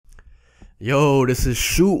Yo, this is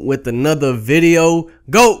Shoot with another video.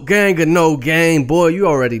 GOAT gang or no gang, boy, you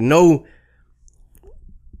already know.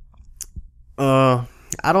 I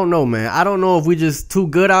don't know, man. I don't know if we just too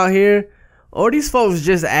good out here or these folks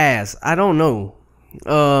just ass. I don't know.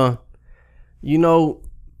 You know,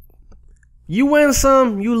 you win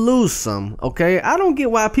some, you lose some, okay? I don't get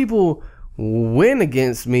why people win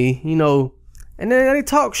against me, you know, and then they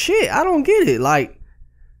talk shit. I don't get it. Like,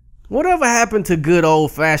 whatever happened to good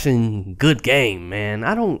old-fashioned good game, man?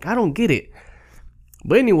 I don't get it.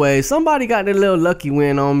 But anyway, somebody got their little lucky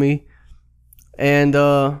win on me. And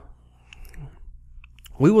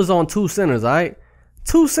we was on two centers, alright?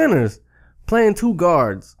 Two centers playing two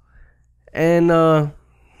guards. And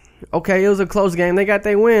okay, it was a close game. They got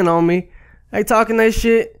their win on me. They talking that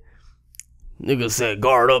shit. Nigga said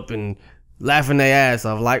guard up and laughing their ass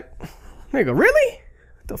off. Like, nigga, really?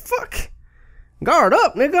 What the fuck? Guard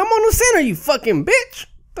up, nigga. I'm on the center, you fucking bitch.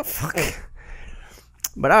 The fuck?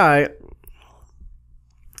 But alright.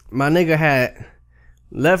 My nigga had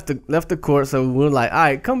left the court, so we were like,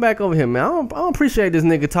 alright, come back over here, man. I don't appreciate this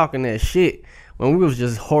nigga talking that shit when we was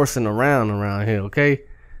just horsing around here, okay?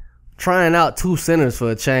 Trying out two centers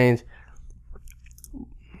for a change.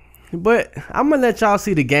 But I'm gonna let y'all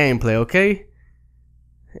see the gameplay, okay?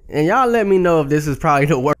 And y'all let me know if this is probably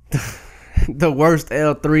the worst the worst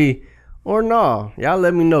L3 or no. Y'all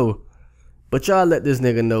let me know. But y'all let this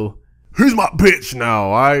nigga know. He's my bitch now,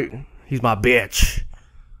 alright? He's my bitch.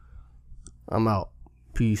 I'm out.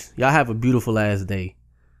 Peace. Y'all have a beautiful ass day.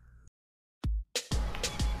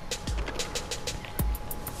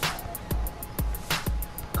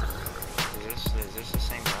 Is this the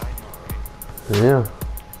same guy? No, right? Yeah.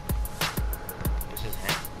 This is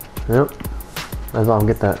him? Yep. That's all I'm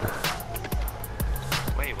get that.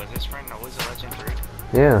 Wait, was his friend always a legend fruit?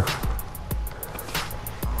 Yeah.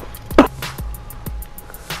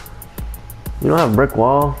 You don't have brick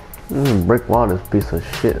wall? Brick wall, this piece of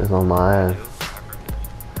shit is on my ass.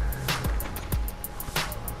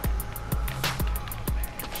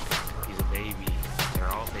 He's a baby. They're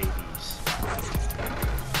all babies.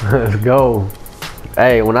 Let's go.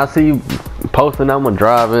 Hey, when I see you posting, I'm gonna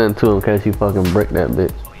drive into him in case you fucking brick that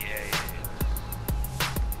bitch. Oh, yeah.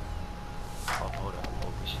 Oh, hold up.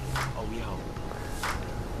 Oh, shit. Oh, yo.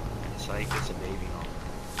 It's like, it's a baby home.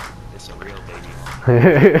 It's a real baby home.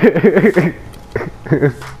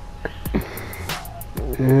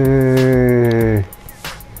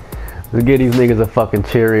 Let's get these niggas a fucking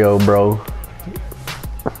Cheerio, bro.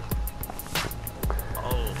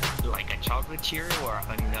 Oh, like a chocolate Cheerio or a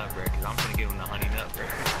honey nut bread? Because I'm gonna give him the honey nut bread.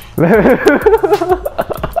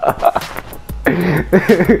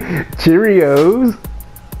 Cheerios.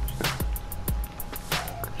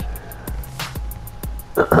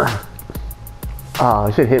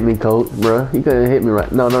 Oh, shit hit me, coach, bro. You couldn't hit me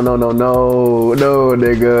right. No,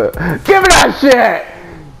 nigga. Give me that shit.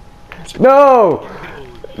 No.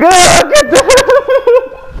 Good. Get the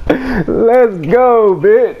Let's go,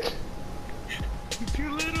 bitch.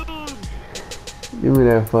 Too little. Give me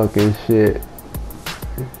that fucking shit.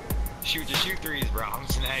 Just shoot threes, bro. I'm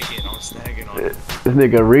snagging on it. This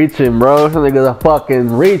nigga reaching, bro. This nigga's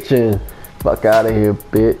fucking reaching. Fuck out of here,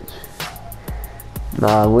 bitch.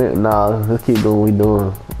 Nah, let's keep doing what we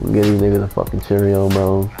doing. We'll get these niggas a fucking Cheerio,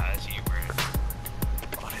 bro. That's you, bro.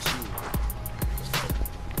 Oh, that's you.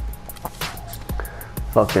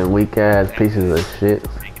 Fucking weak ass pieces of shit.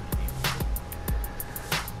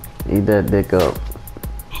 Eat that dick up.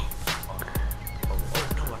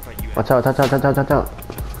 Watch out.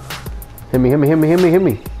 Hit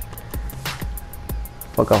me.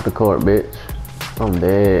 Fuck off the court, bitch. I'm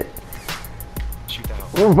dead. Shoot that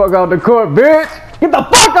hole. Fuck off the court, bitch. Get the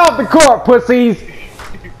fuck off the court, pussies.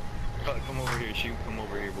 Come over here, shoot. Come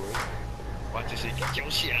over here, boy. Watch this shit. Get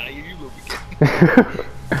your shit out of here, you little bitch.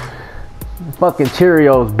 Fucking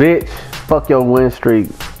Cheerios, bitch. Fuck your win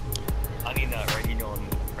streak. Honey nut, right? You know I'm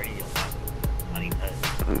ready. Honey nut.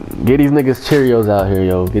 Get these niggas Cheerios out here,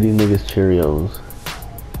 yo. Get these niggas Cheerios.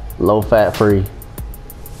 Low fat free.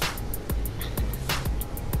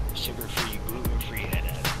 Sugar free, gluten free, and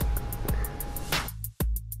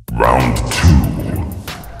Round 2.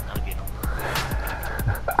 nugget.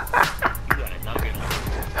 You got a nugget on.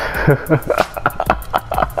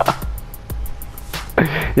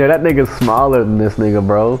 Yeah, that nigga's smaller than this nigga,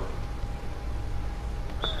 bro.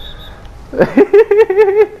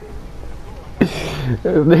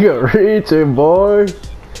 This nigga reaching, boy.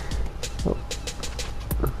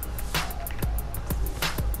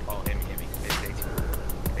 Oh, hit me. Way too.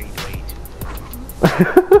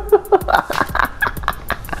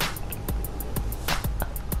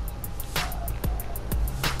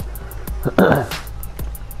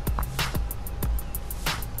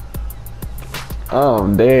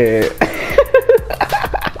 I'm dead. I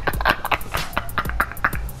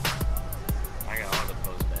got all the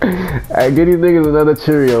posts back. Hey, get these niggas another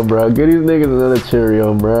Cheerio, bro. Get these niggas another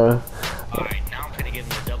Cheerio, bro. Alright, now I'm gonna give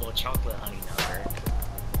them a double chocolate honey nugget.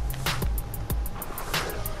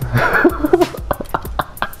 I'm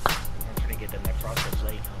gonna get them that frosted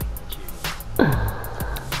flake honey nut Cheerios.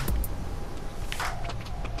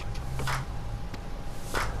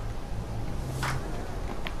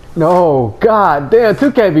 No, god damn,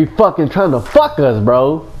 2K be fucking trying to fuck us,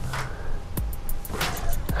 bro.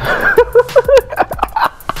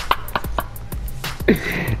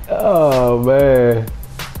 Oh man.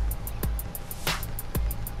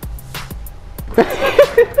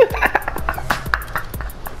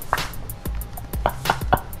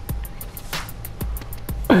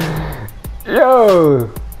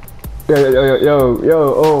 Yo,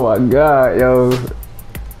 yo, oh my god, yo.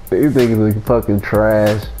 These niggas are fucking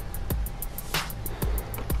trash.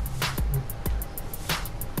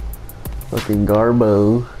 Fucking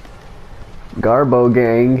Garbo. Garbo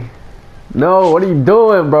gang. No, what are you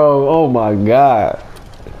doing, bro? Oh my god.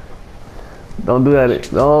 Don't do that.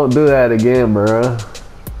 Don't do that again, bro.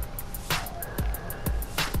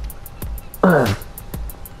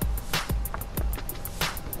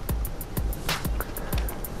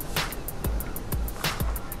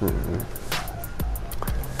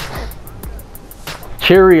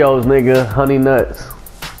 Cheerios, nigga. Honey nuts.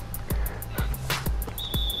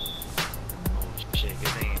 Oh shit, good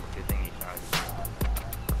thing he found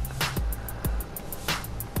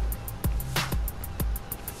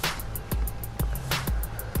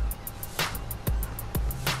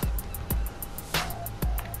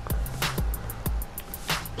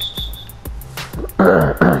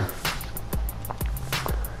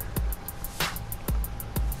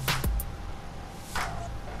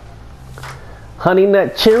Honey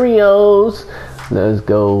nut Cheerios. Let's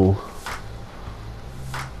go.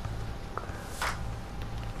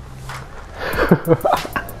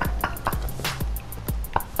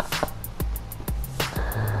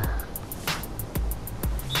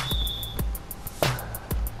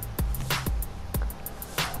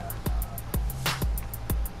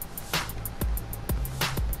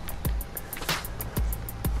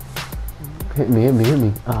 Hit me, hit me, hit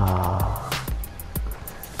me. Ah.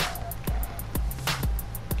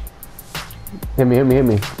 Hit me, hit me, hit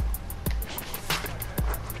me.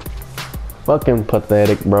 Fucking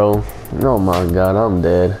pathetic, bro. Oh my god, I'm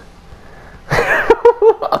dead.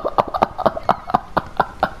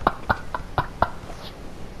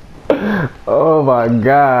 Oh my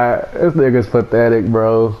god. This nigga's pathetic,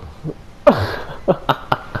 bro.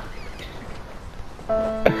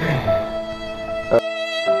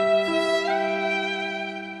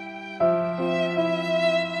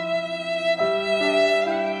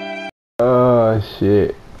 Oh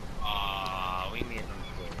shit. Aw, we made them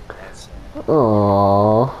quit. That's sad.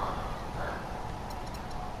 Aww.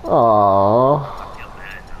 Aww. I feel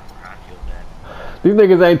bad. I feel bad. These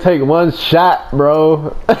niggas ain't take one shot,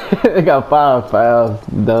 bro. They got 5 fouls.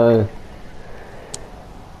 Done.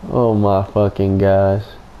 Oh my fucking gosh.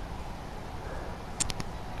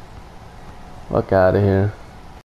 Fuck out of here.